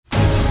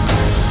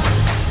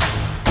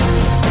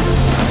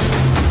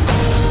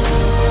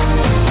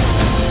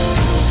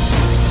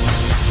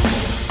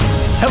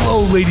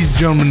Hello, ladies and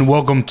gentlemen.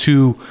 Welcome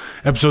to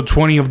episode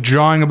 20 of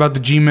Drawing About the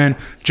G-Men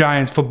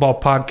Giants Football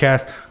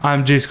Podcast.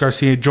 I'm Jace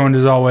Garcia, joined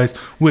as always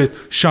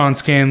with Sean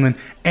Scanlon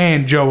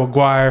and Joe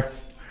Aguirre.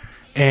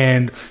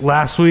 And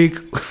last week,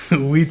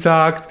 we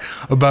talked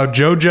about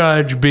Joe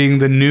Judge being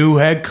the new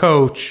head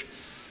coach.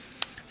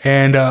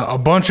 And a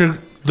bunch of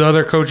the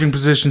other coaching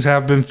positions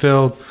have been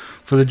filled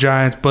for the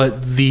Giants.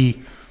 But the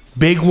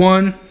big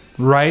one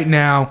right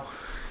now,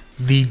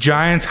 the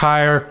Giants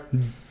hire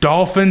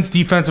Dolphins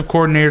defensive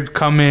coordinator to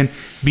come in,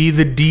 be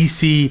the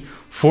DC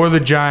for the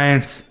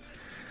Giants.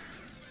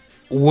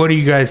 What do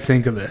you guys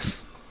think of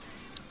this?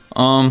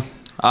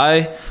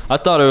 I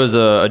thought it was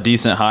a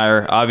decent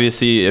hire.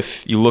 Obviously,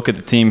 if you look at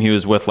the team he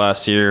was with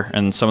last year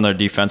and some of their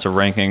defensive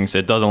rankings,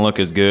 it doesn't look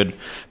as good.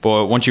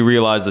 But once you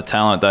realize the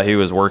talent that he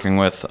was working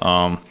with,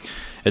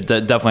 it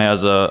definitely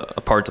has a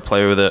part to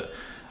play with it.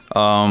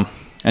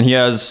 And he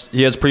has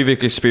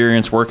previous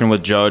experience working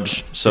with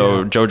Judge,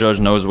 so Joe Judge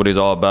knows what he's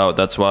all about.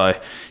 That's why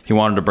he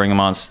wanted to bring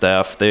him on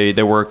staff. They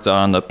worked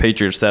on the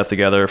Patriots staff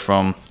together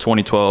from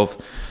 2012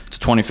 to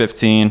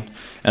 2015.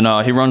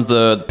 And he runs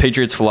the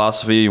Patriots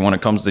philosophy when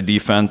it comes to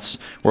defense,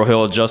 where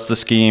he'll adjust the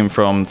scheme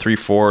from 3-4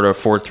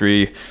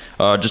 to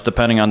 4-3, just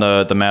depending on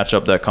the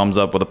matchup that comes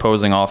up with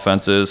opposing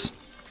offenses.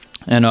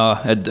 And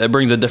it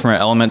brings a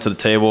different element to the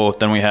table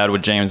than we had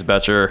with James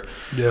Bettcher,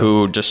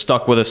 who just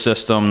stuck with a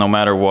system no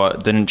matter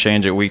what, didn't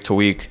change it week to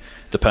week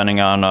depending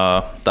on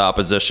the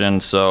opposition.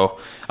 So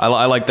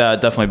I like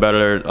that definitely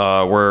better,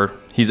 where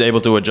he's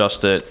able to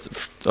adjust it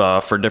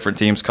for different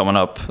teams coming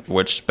up,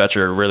 which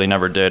Bettcher really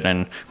never did,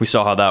 and we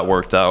saw how that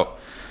worked out.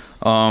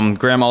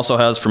 Graham also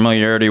has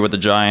familiarity with the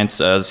Giants,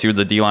 as he was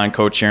the D-line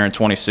coach here in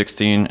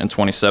 2016 and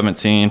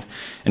 2017,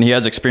 and he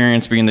has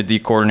experience being the D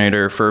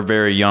coordinator for a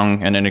very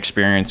young and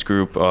inexperienced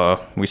group.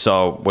 We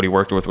saw what he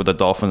worked with the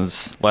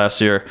Dolphins last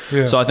year,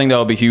 so I think that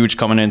will be huge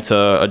coming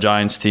into a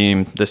Giants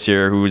team this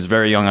year who is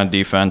very young on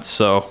defense.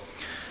 So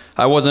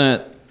I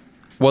wasn't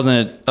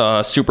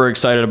super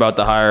excited about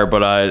the hire,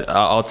 but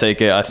I'll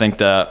take it. I think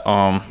that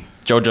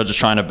Joe Judge is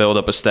trying to build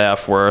up a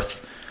staff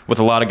with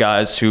a lot of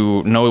guys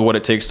who know what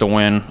it takes to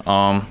win,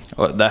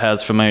 that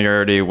has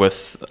familiarity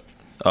with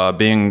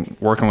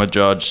working with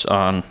Judge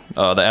on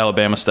the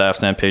Alabama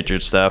staffs and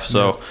Patriots staff.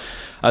 So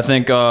I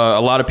think a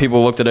lot of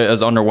people looked at it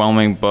as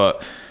underwhelming,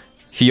 but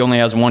he only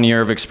has 1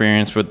 year of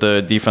experience with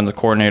the defensive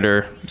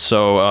coordinator.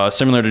 So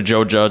similar to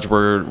Joe Judge,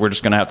 we're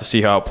just going to have to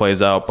see how it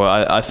plays out.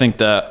 But I think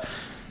that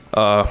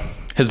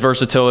his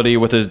versatility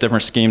with his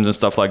different schemes and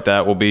stuff like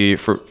that will be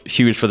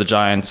huge for the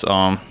Giants,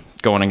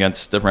 going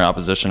against different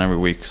opposition every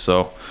week.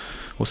 So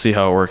we'll see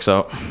how it works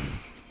out.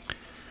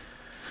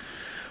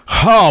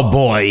 Oh,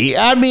 boy.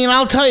 I mean,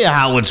 I'll tell you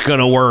how it's going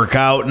to work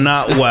out.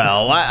 Not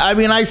well. I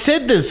mean, I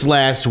said this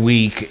last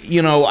week.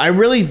 You know, I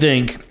really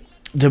think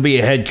to be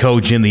a head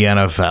coach in the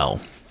NFL,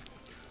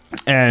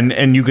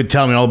 and you could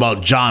tell me all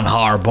about John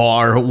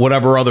Harbaugh or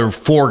whatever other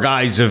four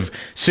guys have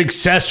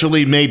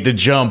successfully made the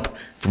jump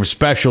from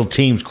special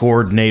teams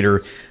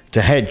coordinator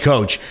to head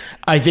coach.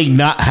 I think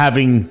not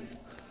having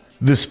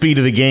the speed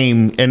of the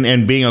game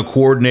and being a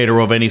coordinator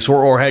of any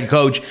sort or head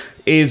coach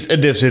is a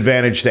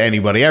disadvantage to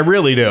anybody. I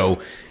really do.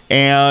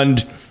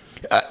 And,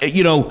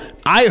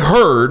 I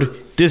heard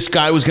this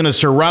guy was going to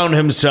surround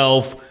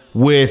himself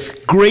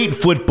with great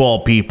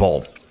football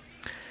people.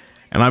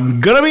 And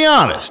I'm going to be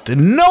honest.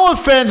 No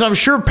offense, I'm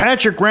sure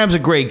Patrick Graham's a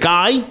great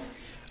guy.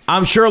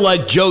 I'm sure,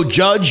 like Joe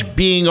Judge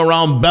being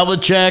around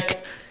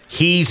Belichick,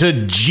 he's a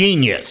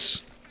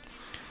genius.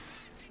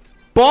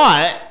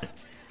 But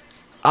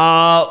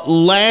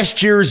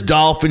last year's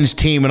Dolphins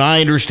team, and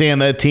I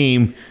understand that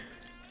team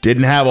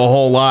didn't have a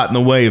whole lot in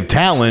the way of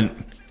talent,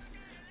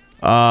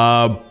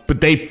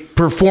 but they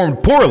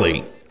performed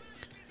poorly.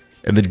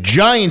 And the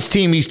Giants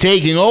team he's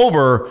taking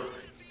over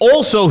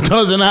also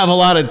doesn't have a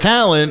lot of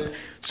talent,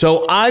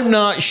 so I'm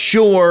not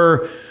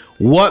sure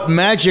what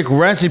magic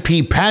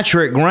recipe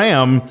Patrick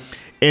Graham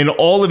and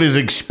all of his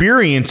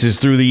experiences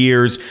through the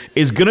years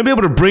is going to be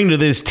able to bring to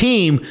this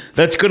team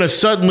that's going to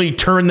suddenly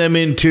turn them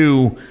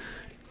into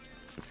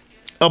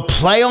a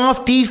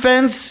playoff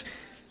defense.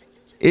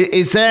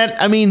 Is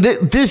that, I mean,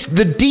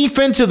 the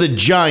defense of the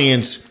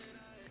Giants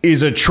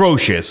is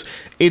atrocious.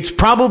 It's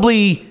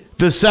probably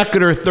the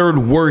second or third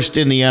worst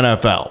in the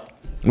NFL.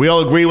 We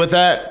all agree with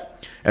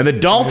that? And the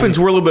Dolphins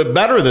were a little bit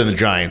better than the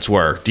Giants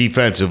were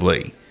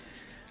defensively.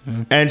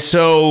 And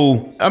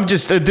so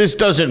this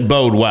doesn't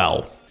bode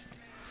well.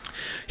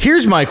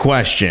 Here's my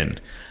question.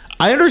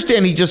 I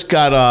understand he just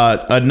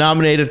got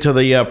nominated to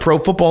the Pro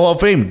Football Hall of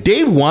Fame.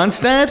 Dave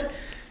Wannstedt?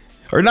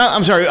 Or not,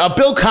 I'm sorry,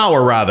 Bill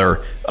Cowher,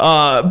 rather.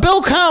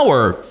 Bill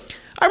Cowher.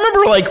 I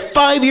remember like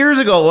 5 years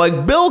ago,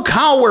 like Bill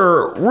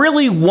Cowher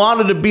really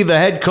wanted to be the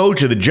head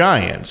coach of the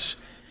Giants.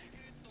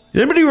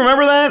 Does anybody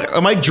remember that?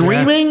 Am I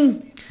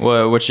dreaming?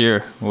 Yeah. Which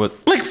year? What?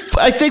 Like,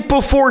 I think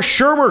before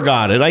Shermer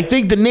got it. I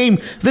think the name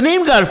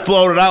got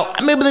floated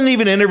out. Maybe they didn't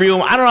even interview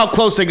him. I don't know how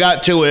close they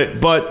got to it,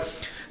 but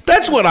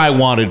that's what I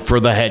wanted for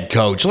the head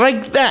coach.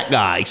 Like that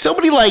guy.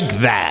 Somebody like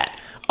that.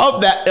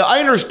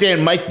 I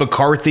understand Mike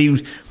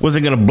McCarthy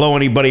wasn't going to blow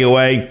anybody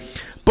away,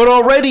 but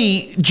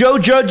already Joe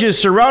Judge is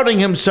surrounding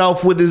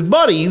himself with his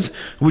buddies,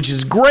 which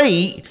is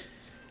great,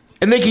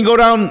 and they can go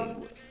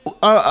down,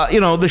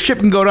 the ship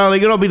can go down, they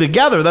can all be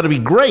together. That'll be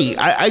great.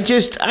 I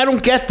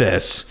don't get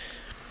this.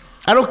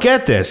 I don't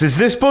get this. Is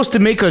this supposed to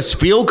make us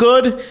feel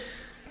good?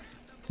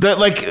 That,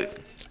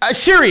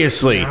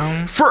 seriously,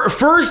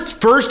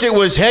 first it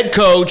was head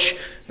coach.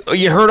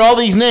 You heard all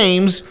these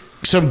names,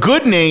 some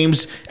good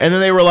names, and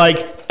then they were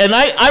like, and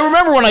I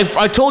remember when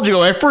I told you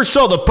when I first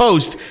saw the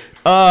post,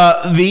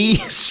 the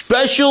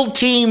special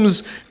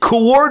teams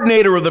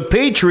coordinator of the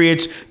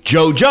Patriots,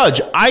 Joe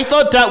Judge. I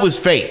thought that was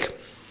fake.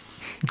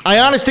 I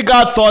honest to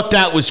God thought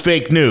that was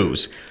fake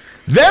news.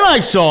 Then I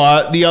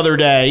saw the other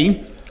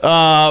day,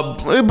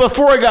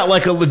 before I got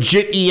like a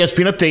legit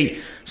ESPN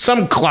update,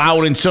 some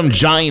clown in some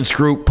Giants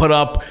group put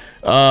up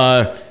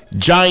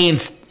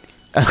Giants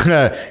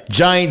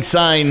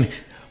sign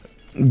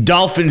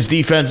Dolphins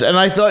defense, and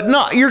I thought,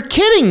 no, you're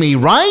kidding me,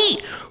 right?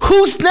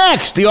 Who's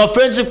next? The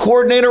offensive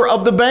coordinator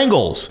of the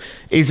Bengals.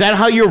 Is that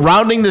how you're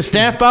rounding the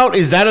staff out?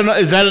 Is that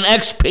an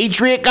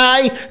ex-Patriot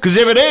guy? Because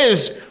if it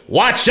is,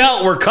 watch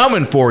out, we're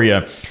coming for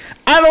you.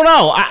 I don't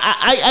know.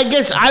 I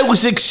guess I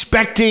was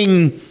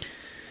expecting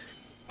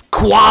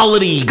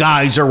quality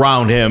guys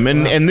around him,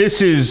 and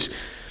this is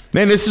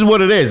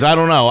what it is. I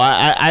don't know.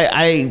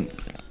 I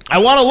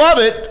want to love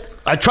it.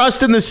 I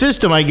trust in the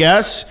system, I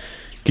guess.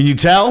 Can you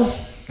tell?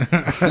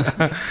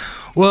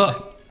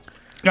 Well,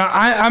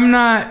 I'm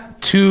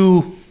not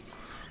too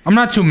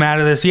mad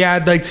at this. Yeah,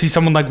 I'd like to see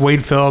someone like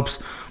Wade Phillips,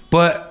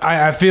 but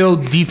I feel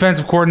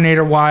defensive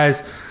coordinator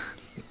wise,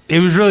 it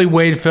was really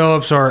Wade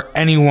Phillips or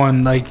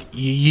anyone like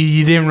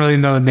you didn't really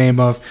know the name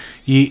of.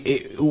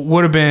 It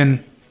would have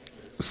been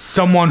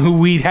someone who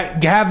we'd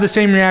have the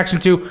same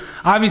reaction to.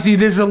 Obviously,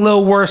 this is a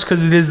little worse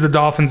because it is the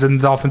Dolphins, and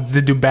the Dolphins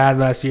did do bad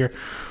last year.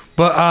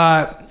 But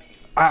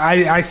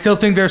I still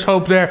think there's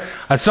hope there.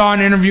 I saw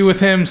an interview with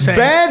him saying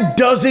bad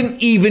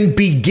doesn't even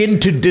begin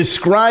to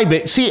describe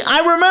it. See, I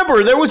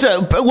remember there was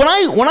when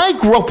I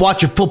grew up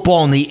watching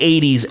football in the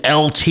 80s,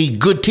 LT,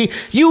 good team,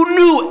 you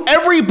knew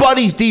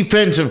everybody's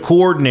defensive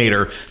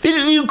coordinator.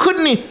 You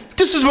couldn't,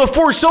 this was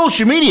before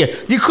social media.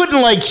 You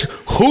couldn't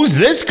who's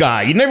this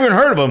guy? You never even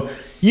heard of him.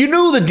 You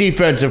knew the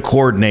defensive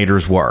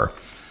coordinators were.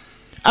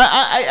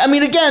 I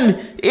mean,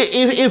 again,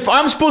 if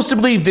I'm supposed to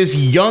believe this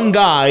young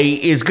guy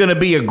is going to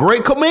be a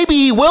great coach, maybe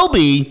he will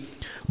be,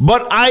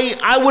 but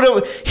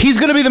he's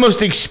going to be the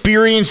most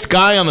experienced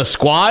guy on the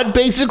squad,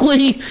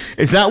 basically.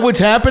 Is that what's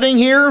happening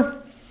here?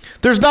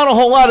 There's not a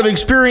whole lot of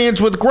experience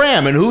with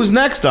Graham, and who's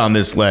next on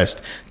this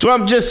list? So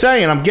I'm just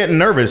saying, I'm getting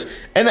nervous.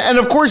 And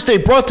of course, they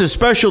brought the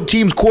special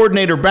teams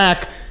coordinator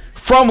back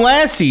from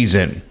last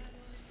season,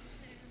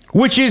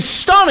 which is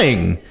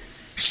stunning,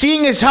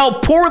 seeing as how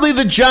poorly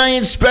the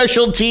Giants'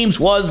 special teams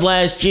was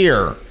last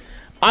year.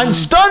 I'm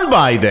stunned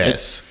by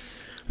this.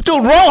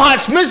 Dude,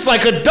 Rojas missed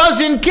like a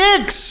dozen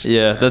kicks.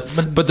 Yeah,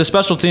 but the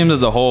special teams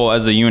as a whole,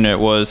 as a unit,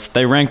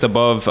 they ranked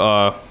above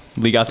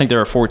league. I think they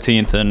were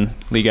 14th in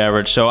league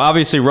average. So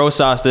obviously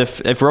Rosas,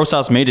 if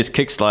Rosas made his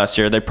kicks last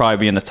year, they'd probably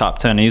be in the top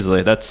 10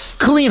 easily. That's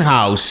clean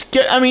house.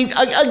 I mean,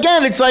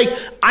 again, it's like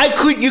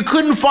you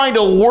couldn't find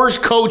a worse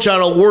coach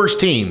on a worse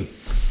team.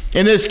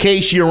 In this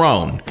case, your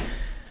own.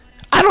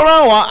 I don't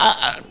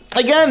know.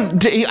 Again,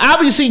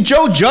 obviously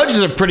Joe Judge is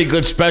a pretty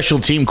good special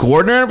team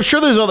coordinator. I'm sure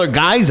there's other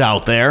guys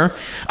out there.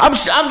 I'm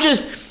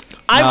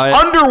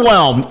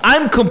underwhelmed.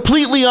 I'm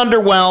completely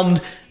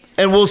underwhelmed,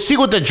 and we'll see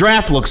what the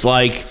draft looks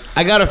like.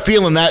 I got a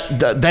feeling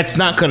that's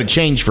not going to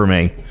change for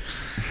me.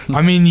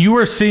 I mean, you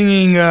were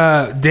singing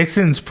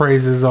Dixon's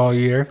praises all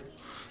year.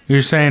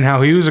 You're saying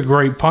how he was a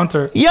great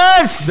punter.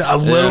 Yes! A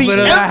little bit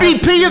of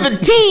MVP of the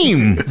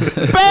team.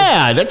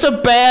 Bad. That's a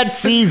bad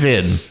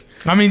season.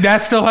 I mean, that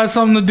still has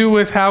something to do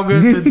with how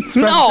good the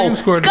special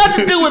teams it's got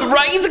to do with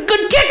he's a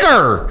good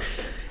kicker.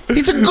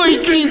 He's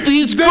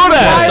good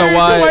at it.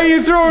 Why are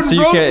you throwing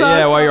Rosas?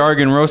 Why are you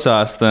arguing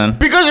Rosas then?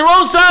 Because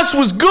Rosas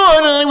was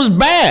good and it was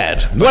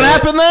bad. What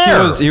happened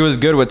there? He was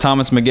good with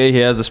Thomas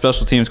McGahee as a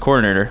special teams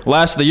coordinator.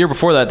 The year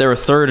before that, they were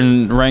third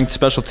in ranked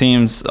special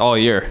teams all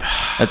year.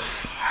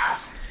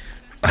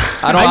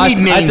 I need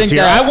names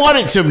here. I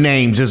wanted some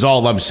names is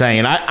all I'm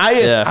saying.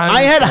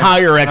 I had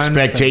higher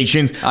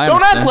expectations.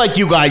 Don't act like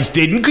you guys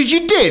didn't, because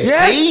you did,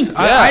 yes. see?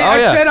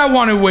 I said I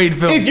wanted Wade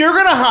Phillips. If you're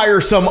going to hire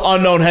some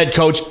unknown head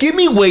coach, give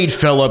me Wade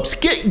Phillips.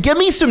 Give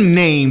me some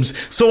names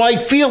so I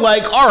feel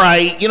like, all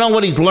right, you know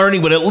what, he's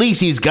learning, but at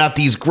least he's got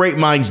these great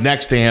minds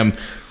next to him.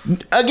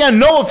 Again,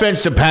 no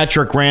offense to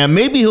Patrick Graham.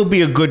 Maybe he'll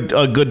be a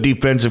good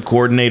defensive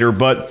coordinator,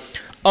 but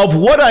of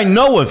what I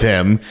know of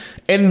him,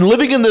 and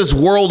living in this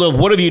world of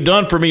what have you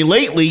done for me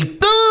lately,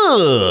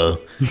 that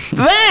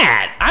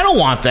I don't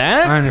want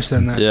that. I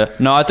understand that. Yeah,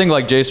 no, I think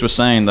like Jace was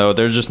saying though,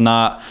 there's just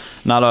not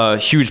a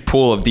huge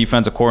pool of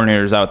defensive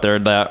coordinators out there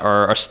that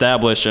are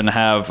established and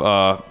have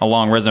a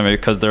long resume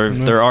because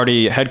they're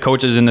already head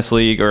coaches in this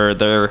league, or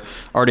they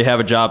already have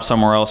a job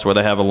somewhere else where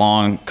they have a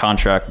long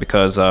contract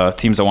because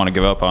teams don't want to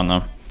give up on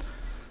them.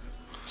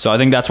 So I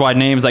think that's why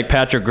names like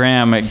Patrick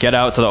Graham get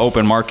out to the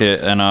open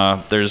market, and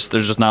there's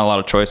just not a lot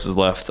of choices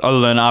left, other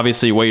than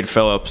obviously Wade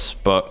Phillips.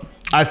 But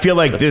I feel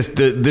like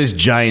this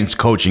Giants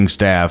coaching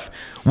staff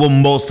will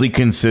mostly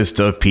consist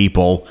of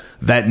people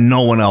that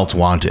no one else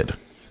wanted.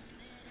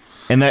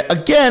 And that,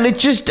 again, it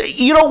just,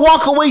 you don't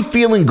walk away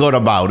feeling good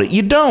about it.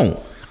 You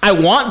don't. I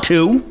want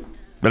to,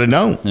 but I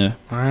don't. Yeah.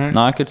 All right.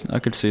 No, I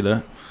could see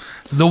that.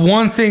 The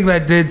one thing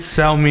that did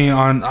sell me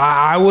on,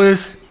 I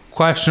was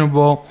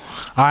questionable.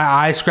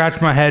 I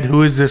scratched my head.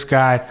 Who is this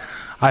guy?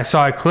 I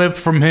saw a clip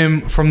from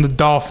him from the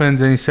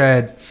Dolphins, and he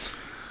said,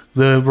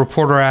 the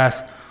reporter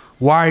asked,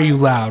 "Why are you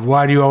loud?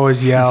 Why do you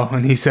always yell?"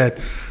 And he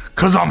said,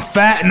 "'Cause I'm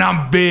fat and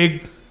I'm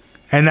big,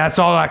 and that's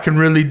all I can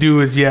really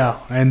do is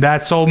yell." And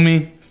that sold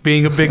me,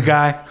 being a big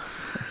guy.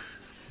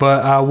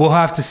 But we'll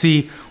have to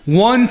see.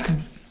 One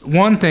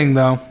thing,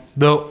 though,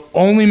 the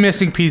only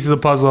missing piece of the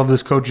puzzle of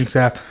this coaching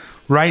staff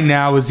right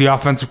now is the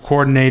offensive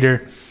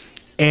coordinator,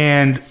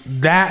 and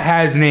that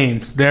has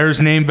names.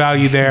 There's name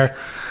value there.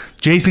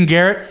 Jason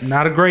Garrett,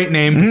 not a great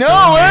name.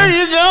 No, there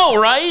you go,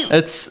 right?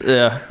 It's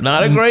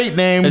not a great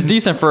name. It's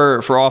decent for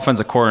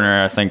offensive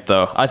coordinator, I think,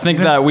 though. I think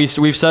that we've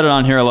said it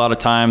on here a lot of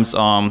times. A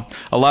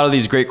lot of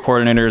these great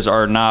coordinators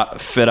are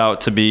not fit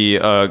out to be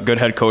a good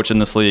head coach in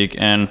this league.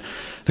 And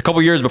the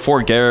couple years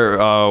before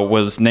Garrett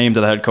was named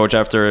to the head coach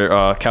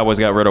after Cowboys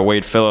got rid of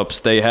Wade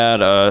Phillips, they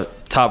had a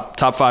top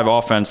 5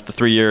 offense the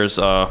 3 years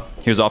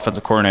he was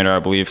offensive coordinator, I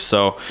believe.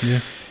 So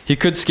he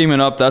could scheme it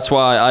up. That's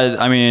why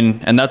I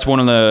mean, and that's one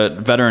of the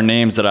veteran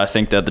names that I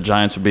think that the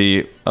Giants would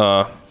be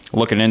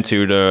looking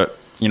into to,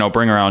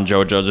 bring around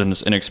Joe Judge and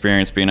his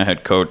inexperience being a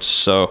head coach.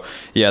 So,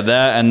 yeah,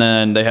 that, and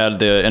then they had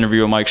the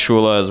interview with Mike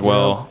Shula as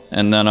well. Yeah.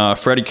 And then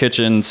Freddie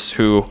Kitchens,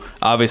 who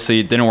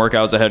obviously didn't work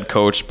out as a head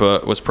coach,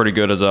 but was pretty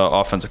good as an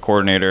offensive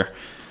coordinator.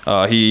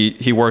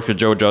 He worked with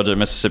Joe Judge at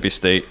Mississippi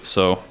State.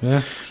 So,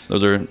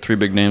 those are 3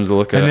 big names to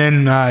look at.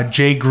 And then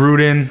Jay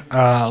Gruden,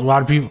 a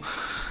lot of people.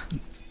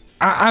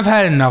 I've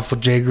had enough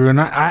with Jay Gruden.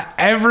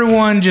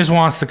 Everyone just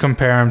wants to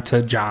compare him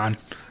to John.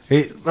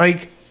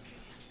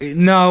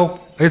 No,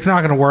 it's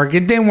not going to work.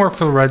 It didn't work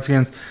for the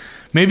Redskins.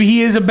 Maybe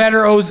he is a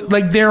better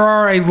there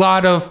are a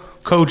lot of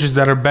coaches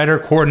that are better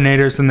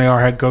coordinators than they are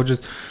head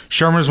coaches.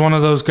 Shermer's one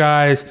of those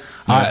guys.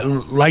 Yeah.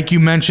 Like you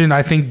mentioned,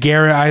 I think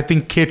Garrett, I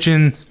think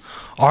Kitchens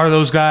are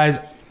those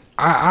guys.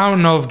 I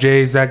don't know if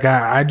Jay's that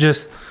guy.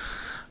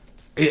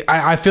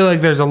 I feel like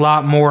there's a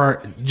lot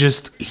more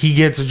just he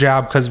gets a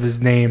job because of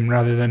his name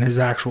rather than his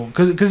actual –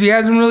 because he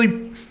hasn't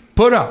really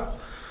put up.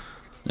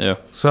 Yeah.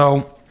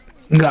 So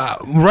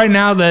right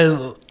now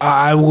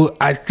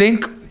I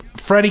think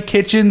Freddie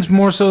Kitchens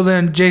more so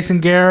than Jason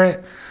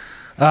Garrett.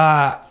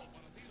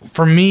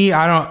 For me,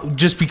 I don't –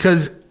 just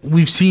because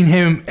we've seen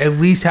him at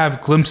least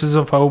have glimpses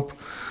of hope.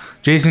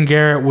 Jason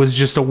Garrett was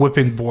just a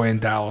whipping boy in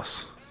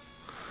Dallas.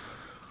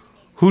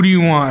 Who do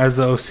you want as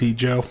the OC,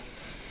 Joe?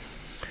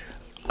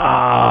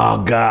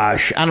 Oh,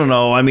 gosh. I don't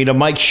know. I mean, a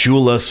Mike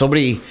Shula,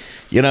 somebody,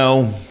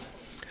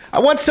 I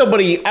want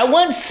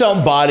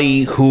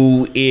somebody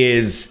who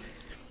is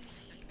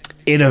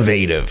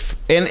innovative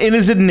and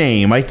is a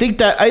name. I think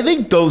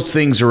those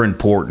things are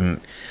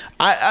important.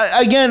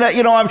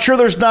 I'm sure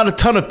there's not a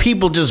ton of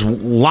people just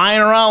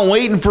lying around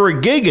waiting for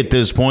a gig at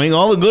this point.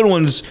 All the good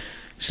ones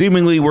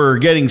seemingly were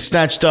getting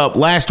snatched up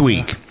last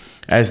week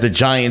as the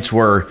Giants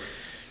were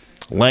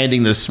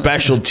landing the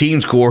special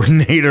teams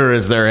coordinator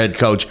as their head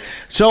coach.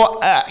 So,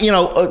 I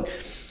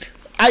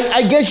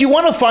guess you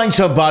want to find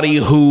somebody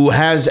who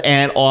has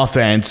an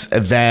offense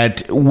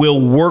that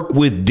will work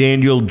with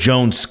Daniel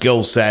Jones'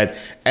 skill set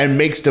and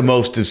makes the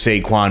most of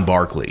Saquon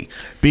Barkley,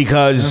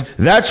 because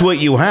that's what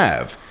you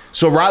have.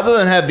 So rather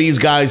than have these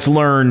guys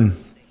learn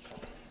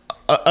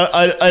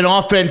an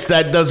offense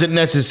that doesn't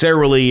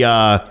necessarily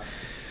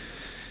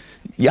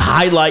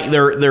highlight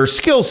their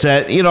skill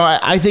set,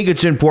 I think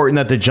it's important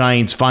that the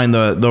Giants find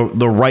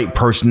the right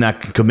person that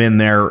can come in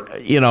there.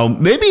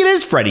 Maybe it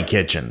is Freddie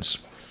Kitchens.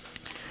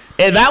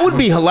 And that would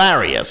be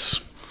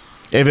hilarious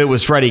if it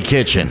was Freddie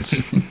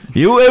Kitchens.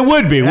 It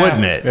would be,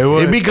 wouldn't it? It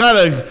would. It'd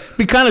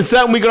be kind of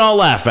something we could all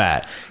laugh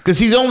at, because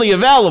he's only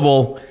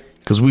available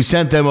because we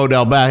sent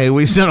Odell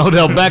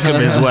Beckham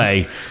his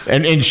way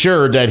and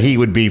ensured that he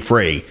would be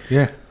free.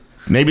 Yeah.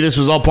 Maybe this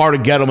was all part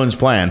of Gettleman's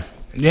plan.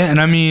 Yeah, and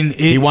I mean...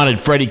 he wanted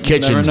Freddie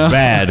Kitchens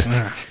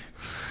bad.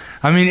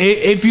 I mean,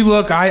 if you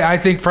look, I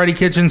think Freddie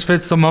Kitchens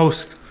fits the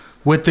most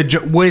with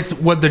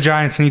what the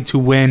Giants need to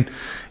win.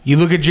 You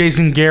look at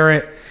Jason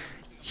Garrett,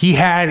 he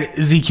had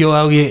Ezekiel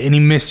Elliott, and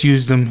he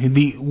misused him.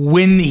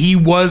 When he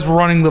was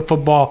running the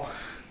football,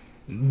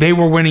 they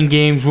were winning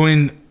games.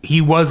 When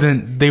he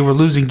wasn't, they were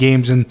losing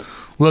games, and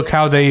look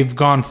how they've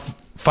gone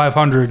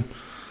 500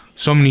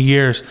 so many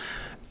years.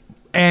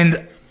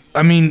 And...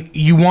 I mean,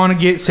 you want to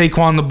get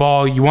Saquon the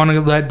ball. You want to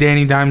let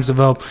Danny Dimes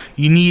develop.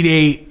 You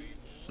need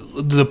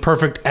the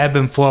perfect ebb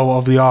and flow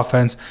of the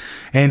offense.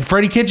 And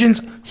Freddie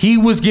Kitchens, he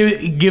was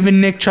giving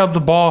Nick Chubb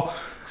the ball.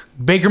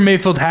 Baker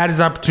Mayfield had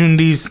his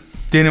opportunities,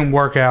 didn't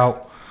work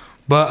out.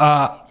 But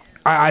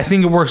I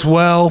think it works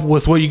well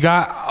with what you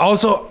got.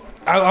 Also,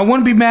 I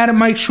wouldn't be mad at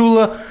Mike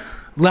Shula.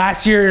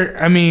 last year,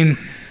 I mean,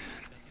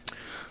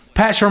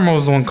 Pat Shurmur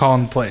was the one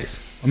calling the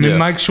plays. I mean, Yeah.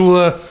 Mike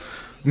Shula.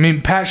 I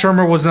mean, Pat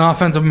Shurmur was an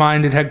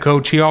offensive-minded head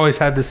coach. He always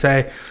had to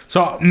say.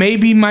 So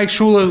maybe Mike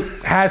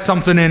Shula has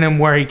something in him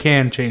where he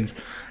can change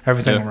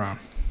everything around.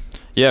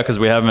 Yeah, because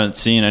we haven't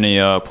seen any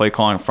play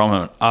calling from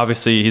him.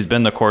 Obviously, he's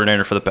been the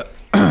coordinator for the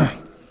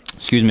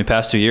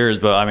past 2 years,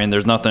 but I mean,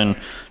 there's nothing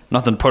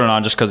put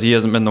on just because he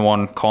hasn't been the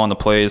one calling the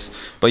plays.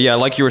 But yeah,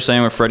 like you were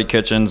saying with Freddie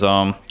Kitchens,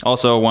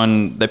 also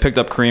when they picked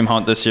up Kareem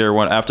Hunt this year,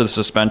 after the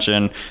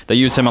suspension, they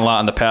used him a lot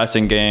in the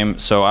passing game.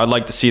 So I'd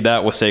like to see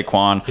that with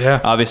Saquon.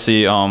 Yeah.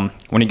 Obviously,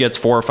 when he gets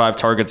 4 or 5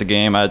 targets a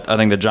game, I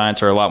think the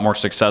Giants are a lot more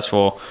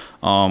successful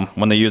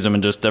when they use him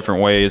in just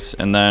different ways.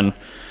 And then,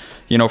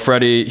 you know,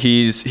 Freddie,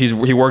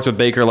 he worked with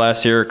Baker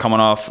last year,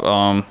 coming off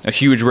a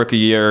huge rookie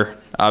year.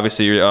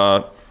 Obviously,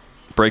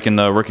 breaking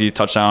the rookie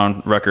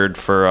touchdown record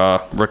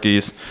for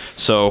rookies.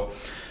 So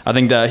I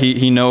think that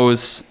he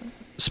knows,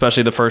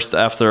 especially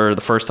after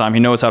the first time, he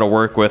knows how to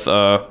work with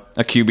a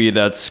QB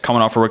that's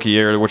coming off a rookie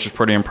year, which is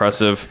pretty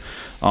impressive.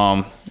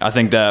 I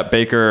think that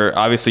Baker,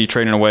 obviously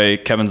trading away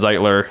Kevin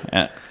Zeitler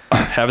and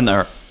having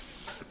their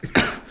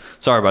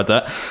sorry about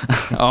that,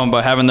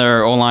 but having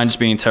their O-line just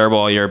being terrible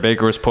all year,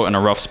 Baker was put in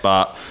a rough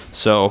spot.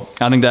 So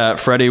I think that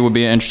Freddie would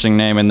be an interesting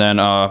name. And then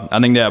I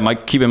think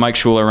that keeping Mike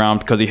Shula around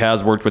because he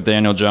has worked with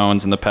Daniel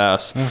Jones in the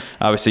past. Yeah.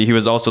 Obviously, he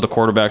was also the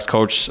quarterback's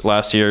coach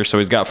last year, so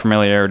he's got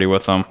familiarity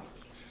with him.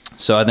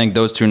 So I think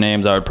those two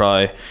names I would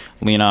probably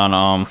lean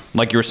on.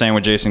 Like you were saying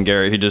with Jason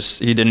Garrett, he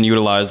didn't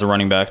utilize the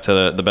running back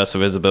to the best of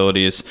his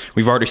abilities.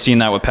 We've already seen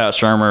that with Pat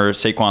Shurmur,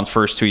 Saquon's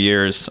first 2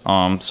 years.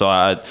 So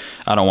I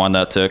don't want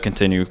that to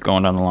continue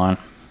going down the line.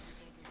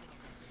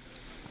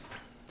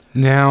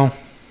 Now,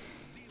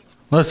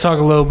 let's talk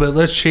a little bit.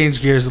 Let's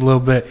change gears a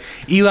little bit.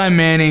 Eli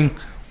Manning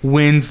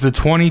wins the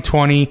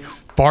 2020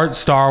 Bart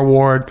Starr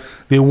Award.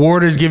 The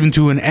award is given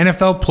to an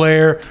NFL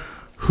player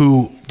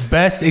who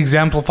best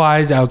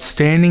exemplifies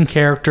outstanding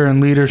character and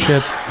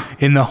leadership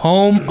in the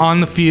home, on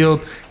the field,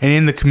 and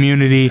in the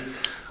community.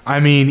 I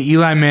mean,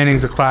 Eli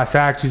Manning's a class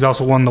act. He's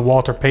also won the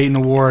Walter Payton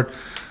Award.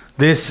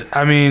 It's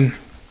sad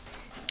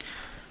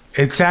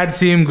to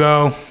see him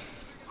go.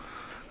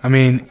 I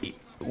mean,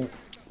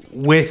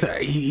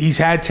 he's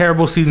had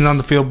terrible seasons on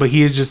the field, but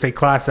he is just a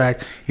class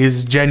act.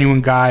 He's a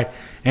genuine guy,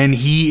 and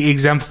he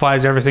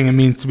exemplifies everything it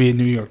means to be a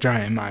New York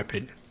Giant, in my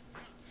opinion.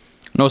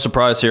 No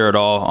surprise here at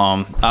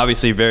all.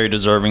 Obviously very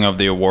deserving of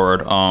the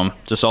award.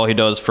 Just all he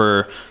does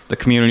for the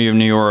community of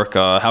New York,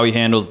 how he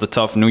handles the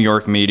tough New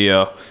York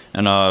media,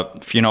 and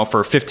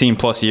for 15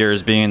 plus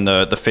years being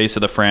the face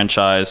of the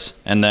franchise,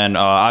 and then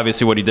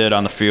obviously what he did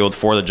on the field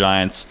for the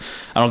Giants.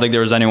 I don't think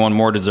there was anyone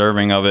more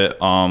deserving of it.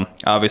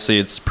 Obviously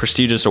it's a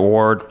prestigious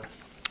award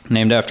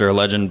named after a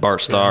legend,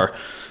 Bart Starr. Yeah.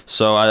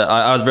 So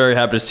I was very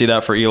happy to see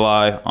that for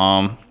Eli.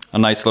 A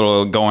nice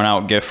little going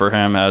out gift for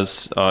him,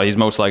 as he's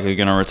most likely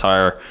going to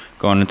retire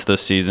going into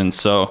this season.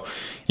 So,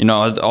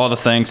 all the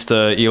thanks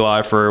to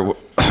Eli for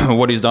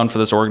what he's done for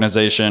this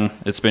organization.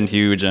 It's been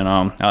huge, and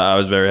I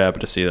was very happy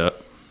to see that.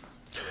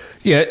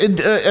 Yeah,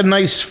 a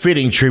nice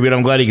fitting tribute.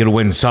 I'm glad he could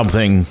win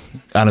something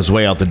on his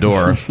way out the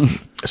door.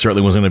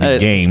 Certainly wasn't going to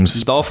be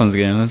games. Dolphins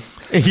game.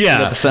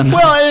 Yeah.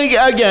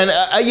 Well, again,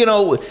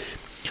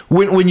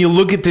 when you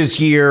look at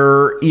this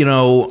year,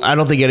 I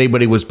don't think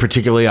anybody was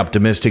particularly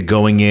optimistic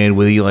going in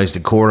with Eli as the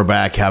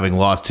quarterback, having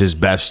lost his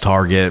best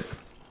target.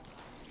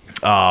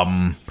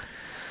 Having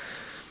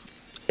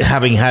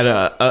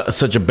had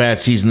such a bad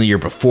season the year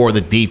before,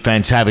 the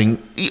defense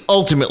having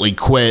ultimately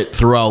quit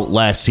throughout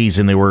last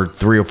season. There were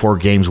 3 or 4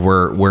 games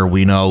where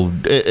we know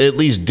at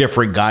least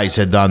different guys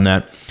had done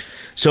that.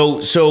 So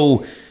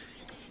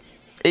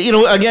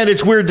again,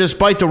 it's weird.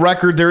 Despite the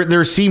record,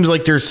 there seems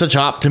like there's such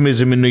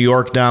optimism in New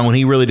York now, and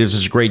he really did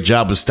such a great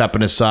job of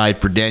stepping aside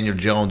for Daniel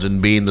Jones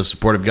and being the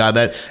supportive guy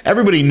that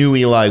everybody knew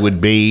Eli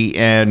would be.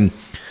 And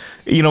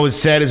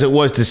as sad as it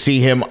was to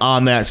see him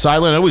on that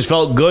sideline, I always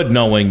felt good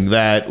knowing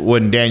that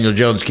when Daniel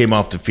Jones came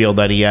off the field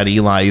that he had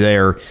Eli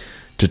there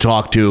to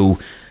talk to.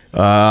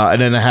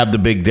 And then to have the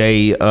big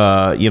day,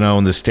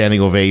 in the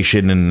standing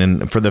ovation,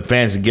 and for the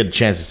fans to get a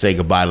chance to say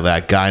goodbye to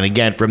that guy. And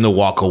again, for him to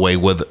walk away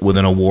with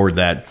an award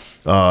that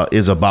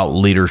is about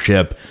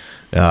leadership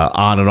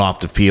on and off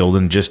the field.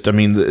 And just,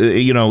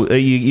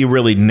 you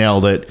really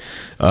nailed it.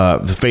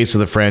 The face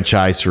of the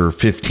franchise for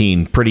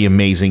 15 pretty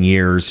amazing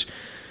years.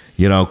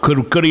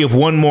 Could he have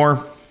won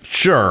more?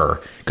 Sure.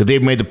 Could they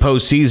have made the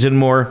postseason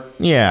more?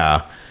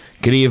 Yeah.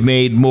 Could he have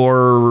made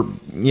more,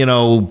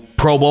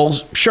 Pro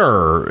Bowls?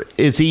 Sure.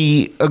 Is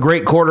he a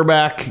great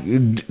quarterback?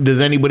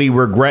 Does anybody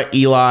regret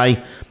Eli?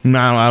 No,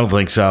 I don't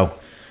think so.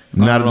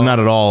 Not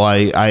at all.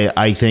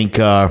 I think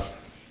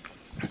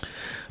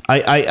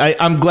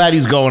I'm glad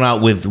he's going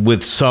out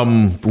with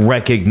some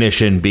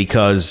recognition,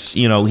 because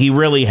he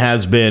really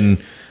has been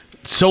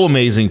so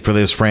amazing for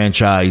this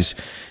franchise,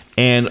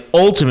 and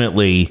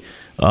ultimately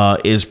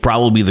is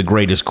probably the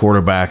greatest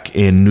quarterback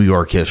in New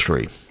York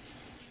history.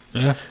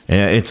 Yeah.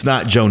 It's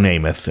not Joe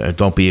Namath.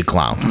 Don't be a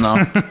clown.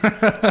 No.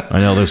 I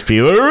know there's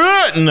people.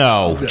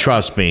 No,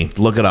 trust me.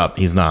 Look it up.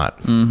 He's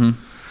not.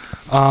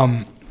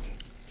 Mm-hmm.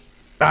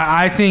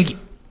 I think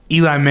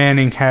Eli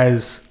Manning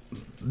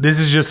this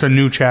is just a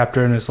new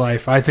chapter in his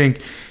life. I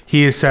think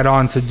he is set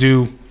on to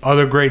do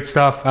other great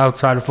stuff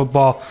outside of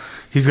football.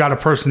 He's got a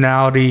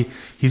personality.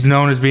 He's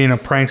known as being a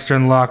prankster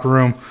in the locker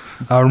room.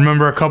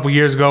 Remember a couple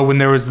years ago when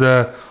there was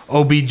the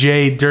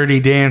OBJ Dirty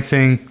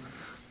Dancing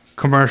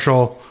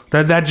commercial?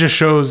 That just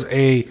shows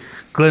a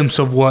glimpse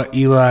of what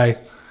Eli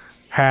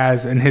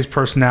has and his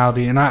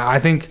personality. And I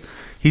think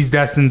he's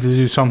destined to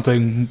do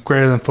something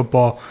greater than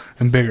football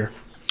and bigger.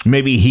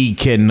 Maybe he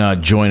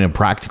can join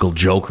Impractical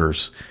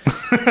Jokers.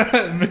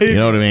 You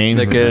know what I mean?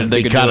 They could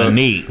be kind of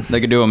neat. They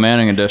could do a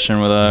Manning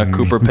edition with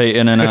Cooper,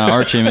 Peyton, and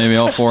Archie, maybe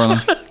all four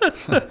of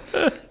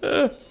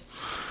them.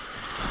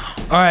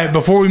 All right,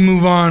 before we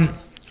move on,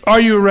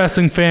 are you a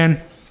wrestling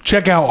fan?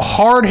 Check out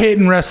Hard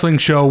Hitting Wrestling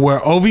Show,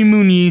 where Ovi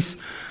Muniz,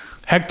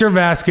 Hector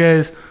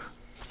Vasquez,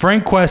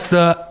 Frank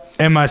Cuesta,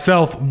 and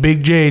myself,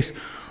 Big Jace,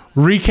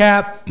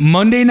 recap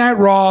Monday Night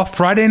Raw,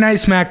 Friday Night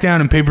SmackDown,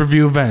 and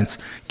pay-per-view events.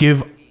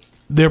 Give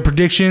their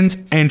predictions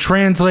and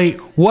translate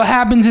what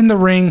happens in the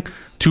ring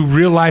to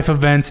real-life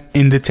events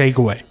in the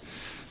takeaway.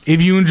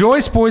 If you enjoy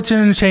sports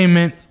and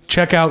entertainment,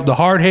 check out the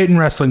Hard Hitting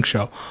Wrestling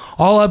Show.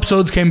 All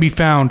episodes can be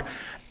found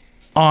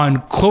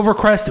on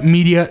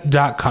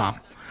clovercrestmedia.com.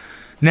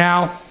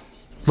 Now,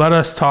 let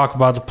us talk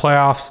about the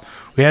playoffs.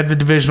 We had the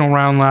divisional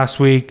round last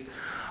week.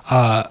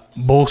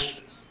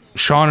 Both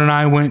Sean and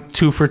I went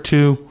 2 for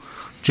 2.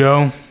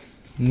 Joe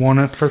won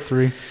it for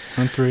 3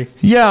 on 3.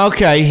 Yeah,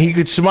 okay. You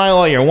could smile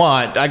all you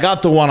want. I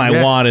got the one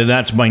I wanted.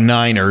 That's my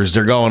Niners.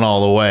 They're going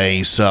all the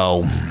way,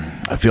 so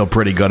I feel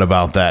pretty good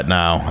about that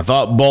now. I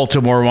thought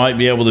Baltimore might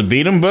be able to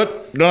beat them,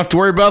 but don't have to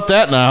worry about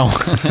that now. No.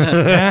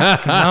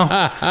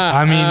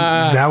 I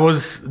mean,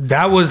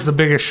 that was the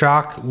biggest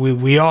shock.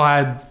 We all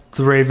had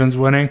the Ravens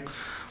winning.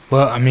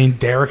 Well, I mean,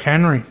 Derrick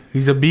Henry,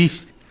 he's a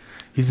beast.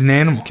 He's an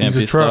animal. Can't he's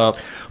be a truck.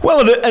 stopped.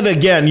 Well, and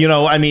again,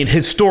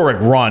 historic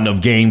run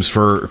of games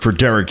for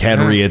Derrick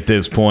Henry at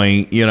this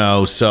point,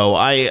 so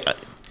I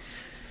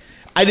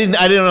didn't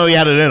know he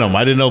had it in him.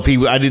 I didn't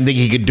think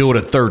he could do it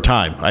a third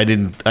time. I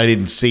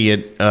didn't see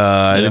it.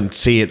 I didn't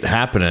see it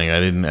happening. I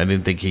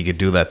didn't think he could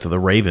do that to the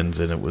Ravens,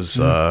 and it was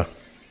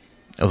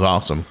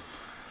awesome.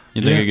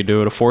 You think he could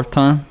do it a fourth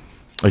time?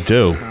 I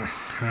do.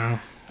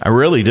 I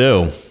really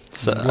do.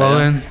 So, Well,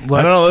 then, I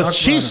don't know. Those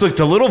Chiefs looked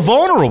a little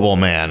vulnerable,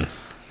 man.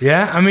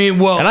 Yeah, I mean,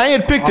 well... And I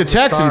had picked the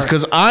Texans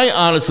because I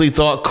honestly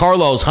thought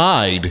Carlos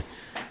Hyde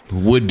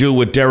would do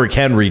what Derrick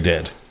Henry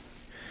did.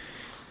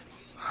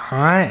 All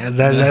right,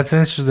 that's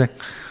interesting.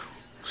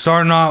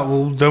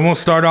 Then we'll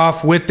start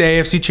off with the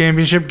AFC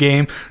Championship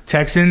game.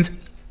 Texans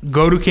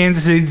go to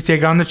Kansas City to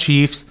take on the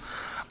Chiefs.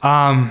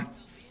 The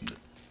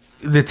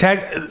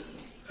Titans.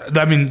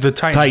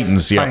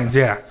 Titans,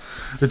 yeah.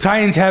 The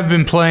Titans have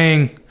been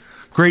playing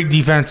great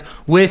defense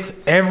with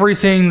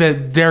everything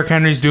that Derrick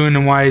Henry's doing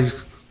and why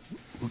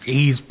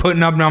he's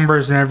putting up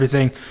numbers and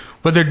everything.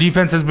 But their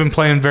defense has been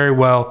playing very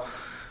well.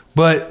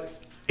 But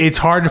it's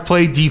hard to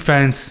play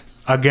defense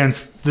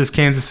against this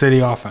Kansas City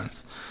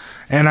offense.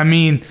 And, I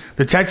mean,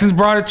 the Texans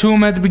brought it to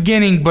them at the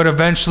beginning, but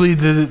eventually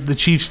the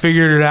Chiefs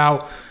figured it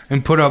out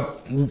and put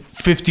up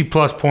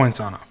 50-plus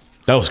points on them.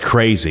 That was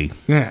crazy.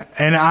 Yeah,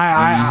 and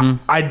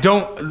I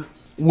don't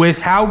 – with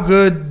how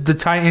good the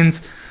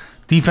Titans'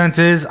 defense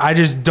is, I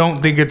just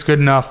don't think it's good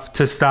enough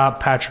to stop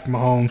Patrick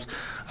Mahomes.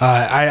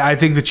 I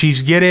think the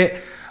Chiefs get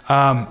it.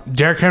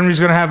 Derrick Henry's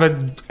going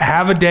to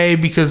have a day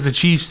because the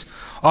Chiefs'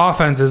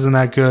 offense isn't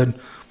that good.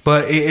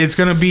 But it's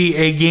going to be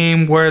a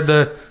game where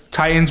the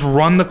Titans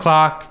run the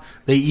clock.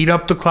 They eat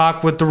up the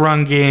clock with the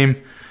run game.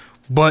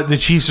 But the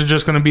Chiefs are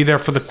just going to be there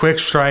for the quick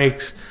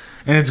strikes.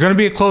 And it's going to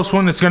be a close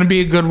one. It's going to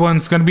be a good one.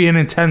 It's going to be an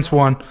intense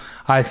one,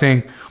 I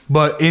think.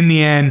 But in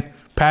the end,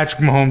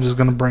 Patrick Mahomes is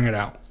going to bring it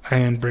out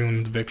and bring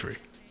them the victory.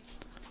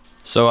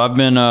 So I've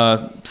been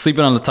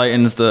sleeping on the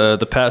Titans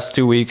the past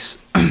 2 weeks,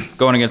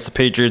 going against the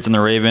Patriots and the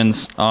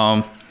Ravens.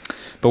 But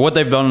what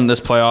they've done in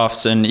this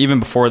playoffs, and even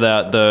before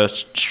that, the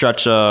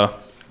stretch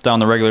down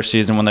the regular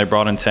season when they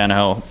brought in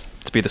Tannehill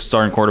to be the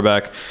starting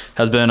quarterback,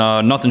 has been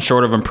nothing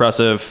short of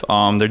impressive.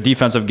 Their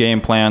defensive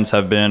game plans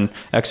have been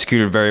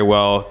executed very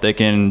well. They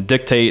can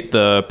dictate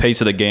the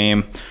pace of the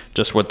game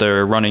just with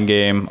their running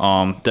game,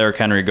 Derrick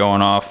Henry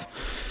going off.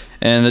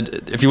 And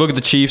if you look at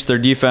the Chiefs, their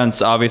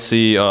defense,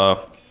 obviously,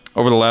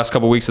 over the last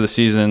couple weeks of the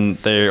season,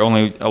 they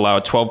only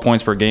allowed 12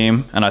 points per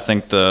game, and I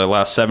think the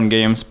last 7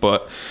 games.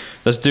 But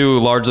that's due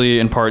largely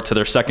in part to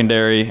their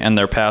secondary and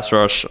their pass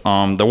rush.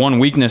 The one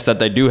weakness that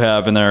they do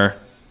have in their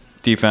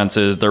defense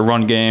is their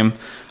run game.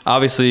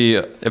 Obviously,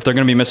 if they're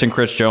going to be missing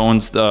Chris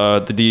Jones,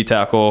 the D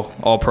tackle,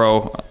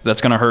 all-pro,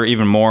 that's going to hurt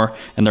even more.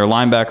 And their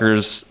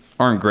linebackers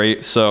aren't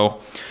great. So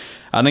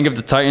I think if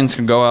the Titans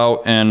can go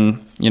out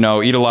and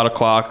eat a lot of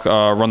clock,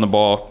 run the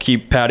ball,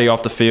 keep Patty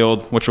off the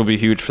field, which will be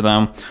huge for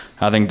them,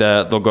 I think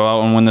that they'll go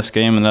out and win this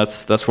game, and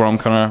that's what I'm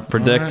going to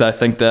predict. Right. I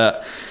think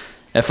that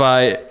if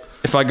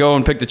I go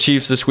and pick the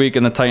Chiefs this week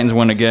and the Titans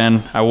win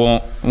again, I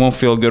won't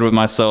feel good with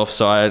myself.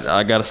 So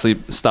I got to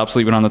stop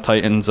sleeping on the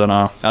Titans, and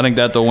I think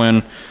that they'll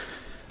win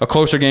a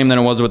closer game than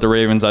it was with the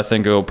Ravens. I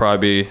think it will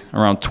probably be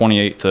around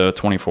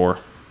 28-24.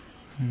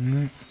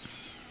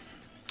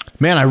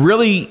 Man, I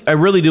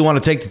really do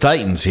want to take the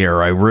Titans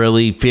here. I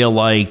really feel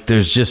like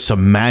there's just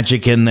some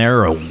magic in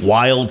there, a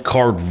wild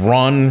card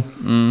run.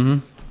 Mm-hmm.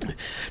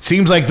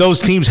 Seems like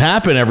those teams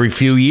happen every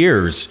few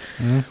years.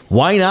 Mm-hmm.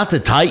 Why not the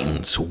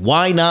Titans?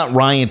 Why not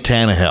Ryan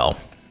Tannehill?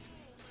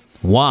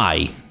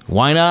 Why?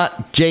 Why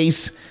not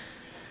Jace?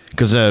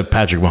 Because of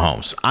Patrick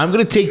Mahomes. I'm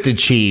going to take the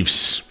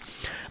Chiefs.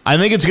 I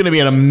think it's going to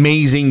be an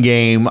amazing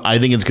game. I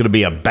think it's going to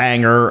be a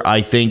banger.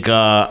 I think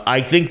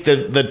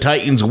that the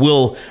Titans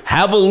will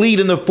have a lead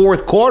in the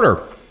fourth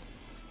quarter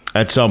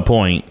at some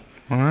point.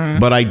 Right.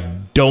 But I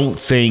don't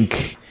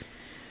think.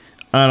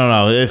 I don't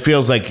know. It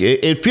feels like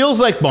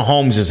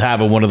Mahomes is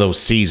having one of those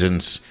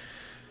seasons.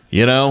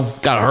 You know,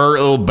 got hurt,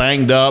 a little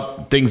banged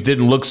up. Things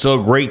didn't look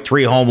so great.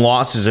 3 home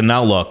losses, and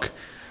now look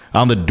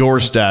on the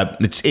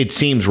doorstep. It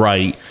seems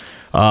right.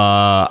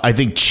 I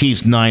think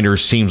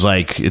Chiefs-Niners seems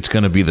like it's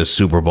going to be the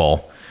Super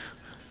Bowl.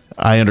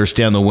 I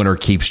understand the winner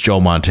keeps Joe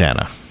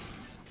Montana.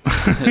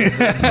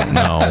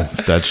 No,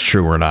 if that's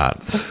true or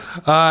not.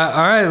 All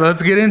right,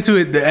 let's get into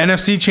it. The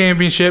NFC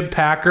Championship,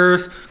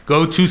 Packers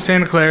go to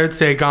Santa Clara to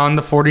take on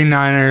the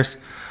 49ers.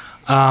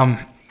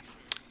 I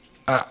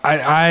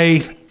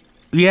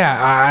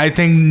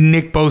think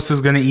Nick Bosa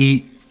is going to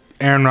eat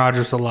Aaron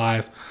Rodgers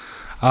alive.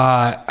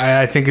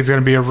 I think it's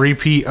going to be a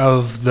repeat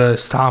of the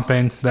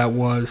stomping that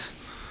was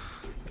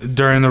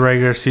during the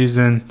regular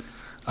season.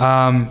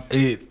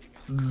 The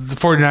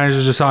 49ers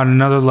are just on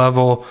another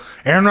level.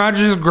 Aaron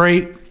Rodgers is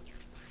great.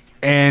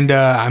 And,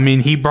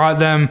 he brought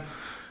them.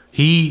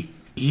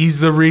 He's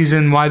the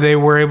reason why they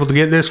were able to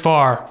get this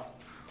far.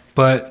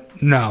 But,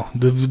 no,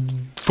 the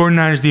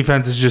 49ers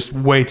defense is just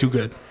way too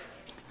good.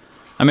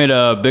 I made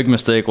a big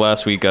mistake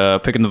last week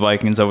picking the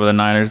Vikings over the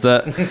Niners.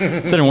 That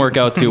didn't work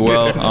out too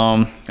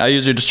well. I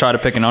usually just try to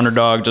pick an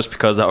underdog just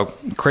because how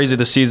crazy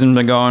the season's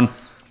been going.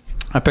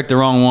 I picked the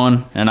wrong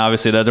one, and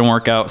obviously that didn't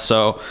work out.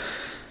 So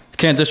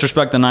can't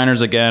disrespect the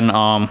Niners again.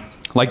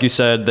 Like you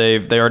said,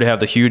 they already have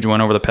the huge win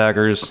over the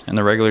Packers in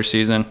the regular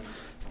season.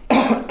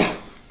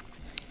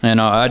 And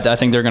I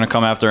think they're going to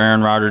come after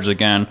Aaron Rodgers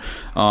again.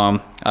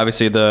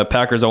 Obviously, the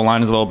Packers'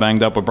 O-line is a little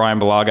banged up with Brian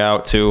Bulaga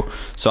out too.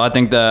 So I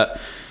think that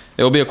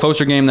it will be a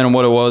closer game than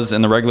what it was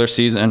in the regular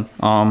season.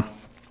 I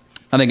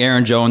think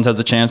Aaron Jones has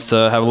a chance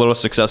to have a little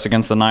success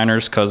against the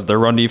Niners because their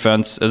run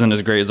defense isn't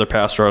as great as their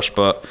pass rush,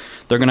 but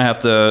they're going to have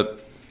to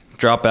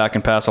drop back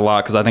and pass a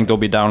lot because I think they'll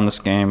be down in this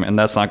game, and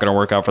that's not going to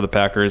work out for the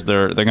Packers.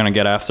 They're going to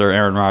get after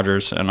Aaron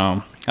Rodgers, and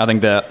I think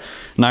that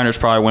Niners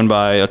probably win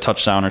by a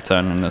touchdown or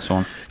 10 in this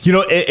one. You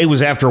know, it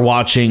was after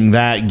watching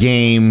that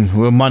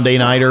game, Monday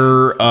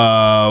Nighter,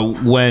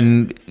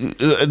 when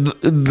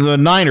the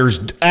Niners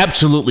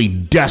absolutely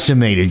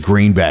decimated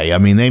Green Bay. I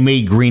mean, they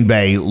made Green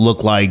Bay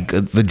look like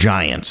the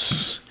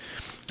Giants.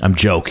 I'm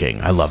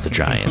joking. I love the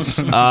Giants.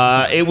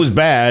 It was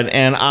bad,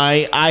 and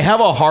I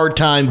have a hard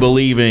time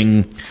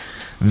believing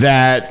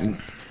that,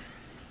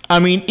 I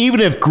mean,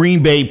 even if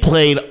Green Bay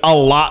played a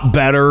lot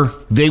better,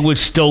 they would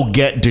still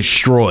get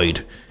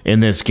destroyed in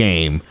this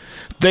game.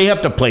 They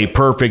have to play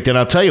perfect. And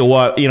I'll tell you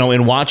what,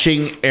 in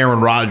watching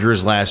Aaron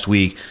Rodgers last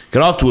week,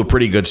 got off to a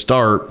pretty good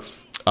start.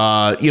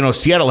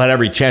 Seattle had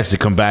every chance to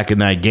come back in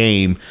that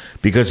game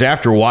because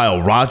after a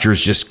while,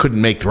 Rodgers just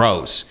couldn't make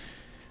throws.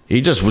 He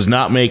just was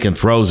not making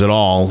throws at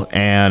all.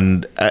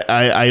 And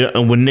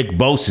when Nick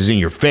Bosa is in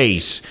your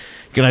face,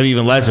 going to have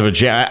even less of a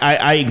chance.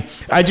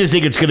 I just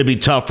think it's going to be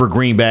tough for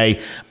Green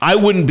Bay. I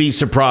wouldn't be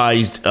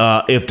surprised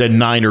if the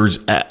Niners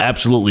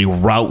absolutely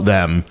rout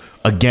them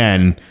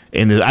again.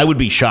 I would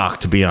be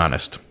shocked, to be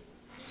honest,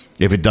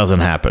 if it doesn't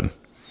happen.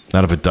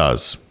 Not if it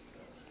does.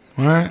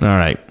 All right. All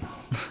right.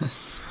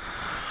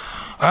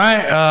 All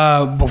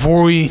right,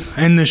 before we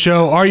end the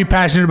show, are you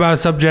passionate about a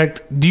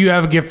subject? Do you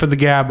have a gift for the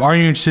gab? Are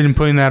you interested in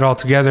putting that all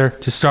together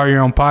to start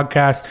your own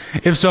podcast?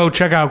 If so,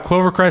 check out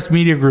Clovercrest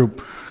Media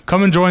Group.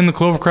 Come and join the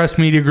Clovercrest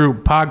Media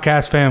Group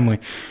podcast family.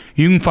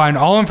 You can find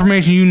all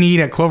information you need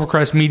at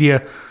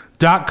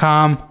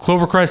clovercrestmedia.com.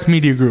 Clovercrest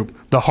Media Group.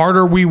 The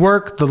harder we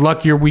work, the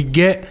luckier we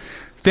get.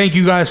 Thank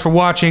you guys for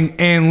watching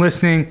and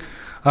listening.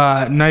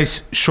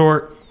 Nice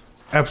short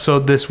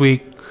episode this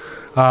week,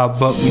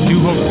 but we do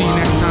hope to see you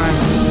next